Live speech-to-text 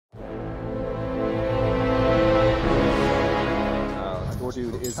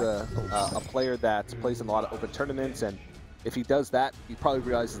dude is a player that plays in a lot of open tournaments, and if he does that, he probably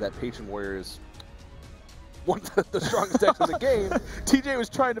realizes that Patron Warrior is one of the strongest decks in the game. TJ was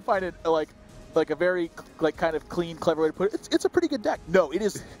trying to find it like a very kind of clean, clever way to put it. It's a pretty good deck. No, it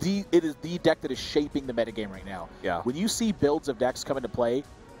is the deck that is shaping the metagame right now. Yeah. When you see builds of decks come into play,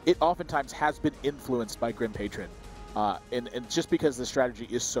 it oftentimes has been influenced by Grim Patron. And just because the strategy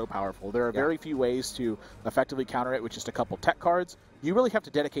is so powerful, there are very few ways to effectively counter it with just a couple tech cards. You really have to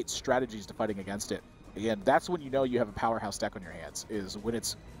dedicate strategies to fighting against it. And that's when you know you have a powerhouse deck on your hands, is when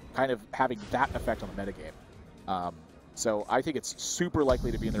it's kind of having that effect on the metagame. So I think it's super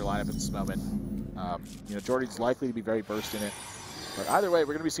likely to be in their lineup at this moment. You know, Jordy's likely to be very burst in it. But either way,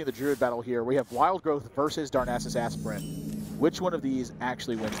 we're going to be seeing the Druid battle here. We have Wild Growth versus Darnassus Aspirant. Which one of these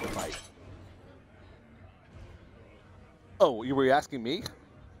actually wins the fight? Oh, you were asking me?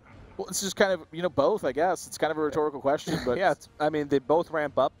 Well, it's just kind of, you know, both, I guess. It's kind of a rhetorical question, but yeah, I mean, they both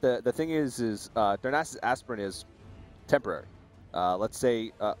ramp up. The thing is Darnassus Aspirant is temporary. Let's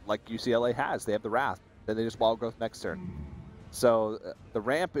say, like UCLA has, they have the Wrath, then they just Wild Growth next turn. So the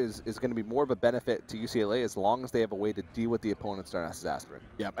ramp is going to be more of a benefit to UCLA as long as they have a way to deal with the opponent's Darnassus Aspirant.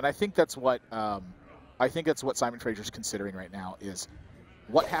 Yeah, and I think that's what Simon Fraser's considering right now is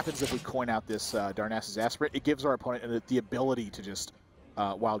what happens if we coin out this Darnassus Aspirant. It gives our opponent the ability to just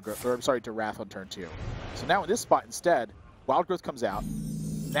to Wrath on turn 2. So now in this spot instead, Wild Growth comes out.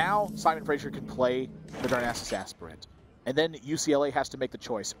 Now Simon Fraser can play the Darnassus Aspirant. And then UCLA has to make the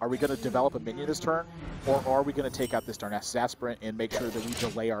choice. Are we going to develop a minion this turn, or are we going to take out this Darnassus Aspirant and make sure that we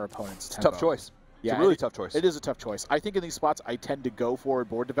delay our opponent's tempo? Tough choice. Yeah, it's a really tough choice. It is a tough choice. I think in these spots, I tend to go for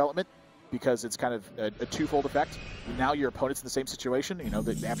board development because it's kind of a twofold effect. Now your opponent's in the same situation. You know,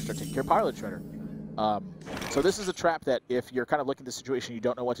 they have to start taking care of Pilot Shredder. So this is a trap that if you're kind of looking at the situation, you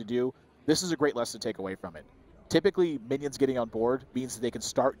don't know what to do, this is a great lesson to take away from it. Typically, minions getting on board means that they can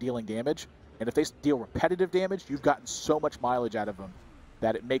start dealing damage. And if they deal repetitive damage, you've gotten so much mileage out of them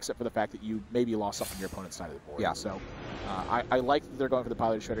that it makes up for the fact that you maybe lost something on your opponent's side of the board. Yeah. So I like that they're going for the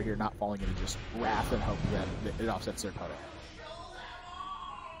Pilot Shredder here, not falling into just Wrath and hope that it offsets their opponent.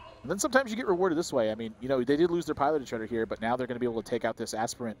 And then sometimes you get rewarded this way. I mean, you know, they did lose their Pilot Shredder here, but now they're going to be able to take out this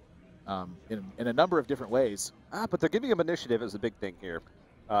Aspirant in a number of different ways. But they're giving him initiative is a big thing here.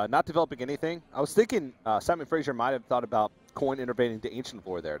 Not developing anything. I was thinking Simon Fraser might have thought about coin innovating to Ancient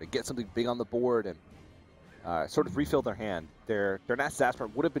Lore there to get something big on the board and sort of refill their hand. Their Darnassus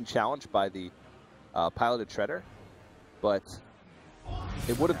Aspirant would have been challenged by the Piloted Shredder, but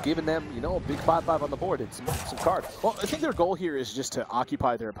it would have given them, you know, a big 5/5 on the board and some cards. Well, I think their goal here is just to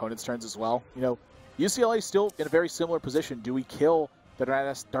occupy their opponent's turns as well. You know, UCLA is still in a very similar position. Do we kill the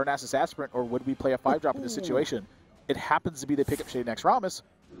Darnassus Aspirant, or would we play a 5-drop in this situation? It happens to be they pick up Shade Next Ramus,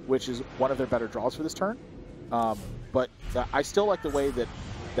 which is one of their better draws for this turn. But I still like the way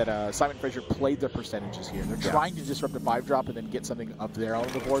that Simon Fraser played their percentages here. They're trying to disrupt a 5-drop and then get something of their own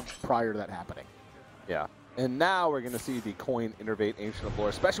on the board prior to that happening. Yeah. And now we're going to see the coin innervate Ancient of Lore,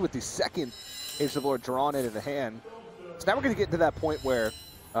 especially with the second Ancient of Lore drawn into the hand. So now we're going to get to that point where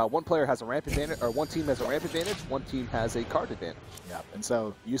one player has a ramp advantage, or one team has a ramp advantage, one team has a card advantage. Yeah. And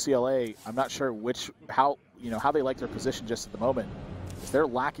so UCLA, I'm not sure how they like their position just at the moment. They're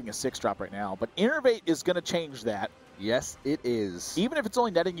lacking a 6-drop right now, but Innervate is going to change that. Yes, it is. Even if it's only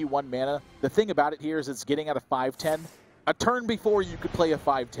netting you 1 mana, the thing about it here is it's getting out of 5/10. A turn before you could play a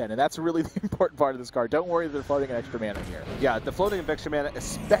 5/10, and that's really the important part of this card. Don't worry that they're floating an extra mana here. Yeah, the floating of extra mana,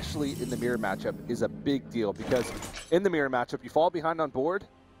 especially in the mirror matchup, is a big deal because in the mirror matchup, you fall behind on board,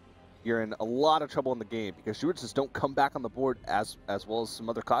 you're in a lot of trouble in the game because Druids just don't come back on the board as well as some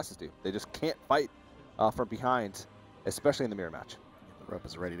other classes do. They just can't fight from behind, especially in the mirror match. The rope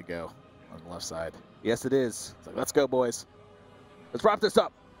is ready to go on the left side. Yes, it is. It's like, let's go, boys. Let's wrap this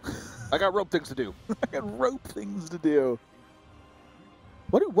up. I got rope things to do. I got rope things to do.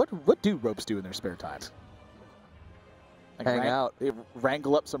 What do ropes do in their spare time? Like hang out. They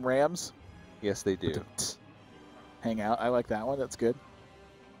wrangle up some rams? Yes, they do. Hang out. I like that one. That's good.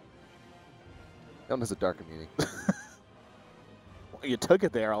 That one has a darker meaning. Well, you took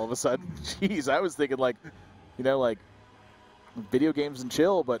it there all of a sudden. Jeez, I was thinking like, you know, like video games and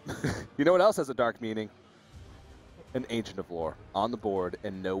chill, but you know what else has a dark meaning? An Ancient of Lore on the board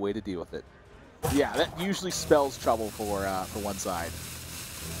and no way to deal with it. Yeah, that usually spells trouble for one side.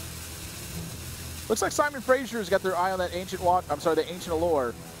 Looks like Simon Fraser's got their eye on that Ancient the Ancient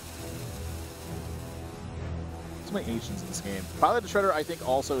Allure. So many Ancients in this game. Pilot Shredder, I think,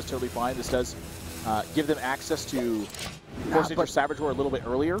 also is totally fine. This does give them access to Force Nature Savage War a little bit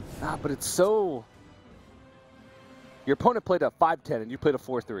earlier. But it's so... your opponent played a 5-10 and you played a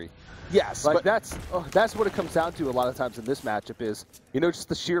 4-3. Yes, Like but that's what it comes down to a lot of times in this matchup is, just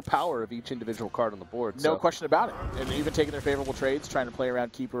the sheer power of each individual card on the board. No question about it. And even taking their favorable trades, trying to play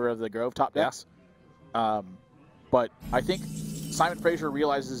around Keeper of the Grove top decks. Yeah. But I think Simon Fraser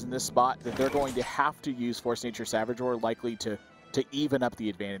realizes in this spot that they're going to have to use Force Nature Savage Roar likely to even up the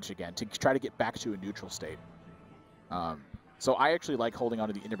advantage again, to try to get back to a neutral state. So I actually like holding on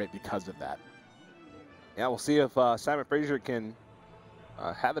to the Innervate because of that. Yeah, we'll see if Simon Fraser can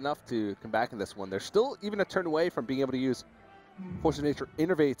have enough to come back in this one. They're still even a turn away from being able to use Force of Nature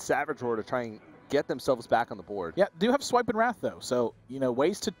Innervate Savage Roar to try and get themselves back on the board. Yeah, do have Swipe and Wrath, though. So,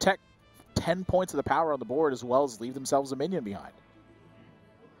 ways to tech 10 points of the power on the board as well as leave themselves a minion behind.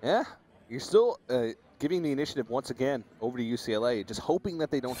 Yeah, you're still giving the initiative once again over to UCLA, just hoping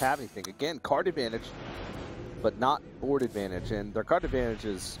that they don't have anything. Again, card advantage, but not board advantage. And their card advantage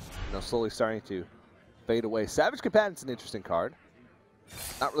is slowly starting to fade away. Savage Combatant's an interesting card.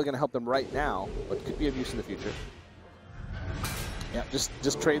 Not really going to help them right now, but could be of use in the future. Yeah,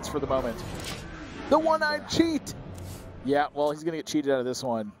 just trades for the moment. The one-eyed cheat! Yeah, well, he's going to get cheated out of this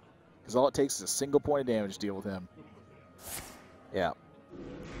one, because all it takes is a single point of damage to deal with him. Yeah.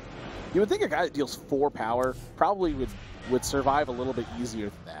 You would think a guy that deals 4 power probably would survive a little bit easier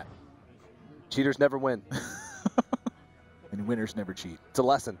than that. Cheaters never win. And winners never cheat. It's a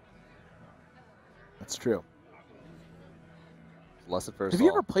lesson. That's true. Lesson for us. Have you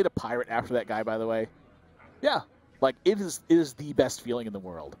ever played a pirate after that guy, by the way? Yeah. Like, it is the best feeling in the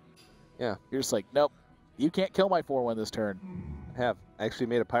world. Yeah. You're just like, nope, you can't kill my 4-1 this turn. I have. I actually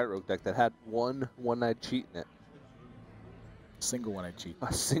made a pirate rogue deck that had one-eyed cheat in it. Single one-eyed cheat.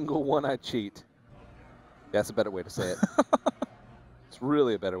 A single one-eyed cheat. That's a better way to say it. It's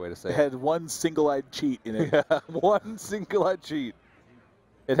really a better way to say it. It had one single-eyed cheat in it. Yeah, one single-eyed cheat.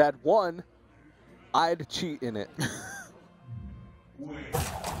 It had one-eyed cheat in it.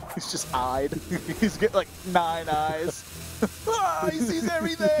 He's just eyed. He's got like 9 eyes. He sees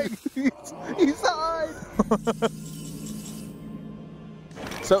everything. He's eyed.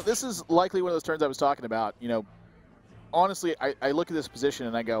 So this is likely one of those turns I was talking about. Honestly, I look at this position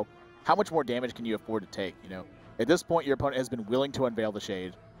and I go, how much more damage can you afford to take? At this point, your opponent has been willing to unveil the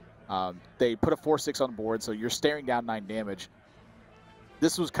shade. They put a 4/6 on the board, so you're staring down 9 damage.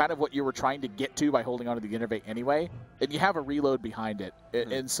 This was kind of what you were trying to get to by holding on to the Innervate anyway, and you have a reload behind it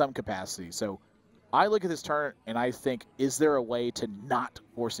in some capacity. So I look at this turn and I think, is there a way to not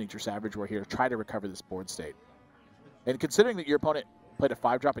Force Nature Savage Roar here to try to recover this board state? And considering that your opponent played a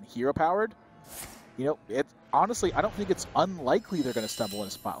 5-drop and hero powered, honestly, I don't think it's unlikely they're going to stumble in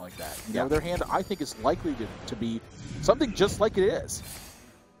a spot like that. Their hand, I think, is likely to be something just like it is.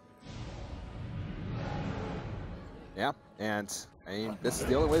 Yeah, and this is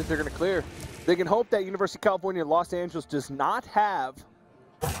the only way that they're going to clear. They can hope that University of California, Los Angeles does not have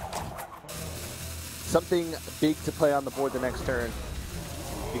something big to play on the board the next turn,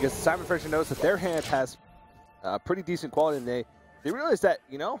 because Simon Fraser knows that their hand has pretty decent quality, and they realize that,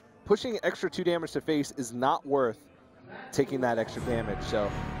 pushing extra 2 damage to face is not worth taking that extra damage. So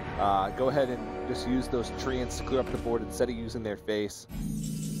go ahead and just use those treants to clear up the board instead of using their face.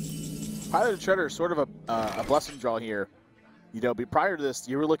 Pilot of Shredder is sort of a blessing draw here. But prior to this,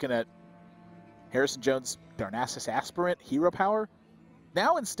 you were looking at Harrison Jones, Darnassus Aspirant, hero power.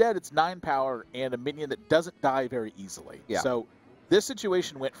 Now instead, it's 9 power and a minion that doesn't die very easily. Yeah. So this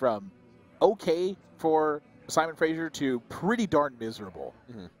situation went from okay for Simon Fraser to pretty darn miserable.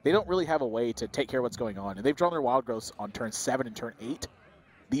 Mm-hmm. They don't really have a way to take care of what's going on. And they've drawn their Wild Growths on turn 7 and turn 8.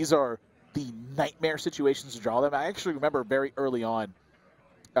 These are the nightmare situations to draw them. I actually remember very early on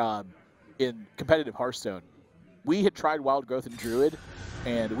in competitive Hearthstone, we had tried Wild Growth and Druid,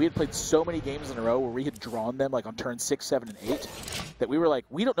 and we had played so many games in a row where we had drawn them like on turn 6, 7, and 8 that we were like,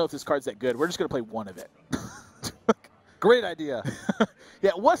 we don't know if this card's that good. We're just going to play one of it. Great idea.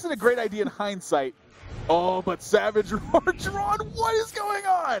 Yeah, it wasn't a great idea in hindsight. Oh, but Savage Roar drawn, what is going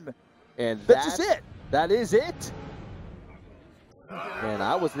on? And that's just it. That is it. And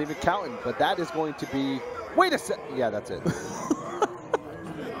I wasn't even counting, but that is going to be... Wait a sec. Yeah, that's it.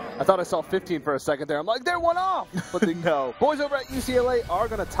 I thought I saw 15 for a second there. I'm like, they're 1 off. But no. Boys over at UCLA are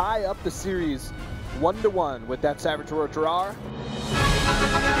going to tie up the series 1-1 with that Savage Roar draw.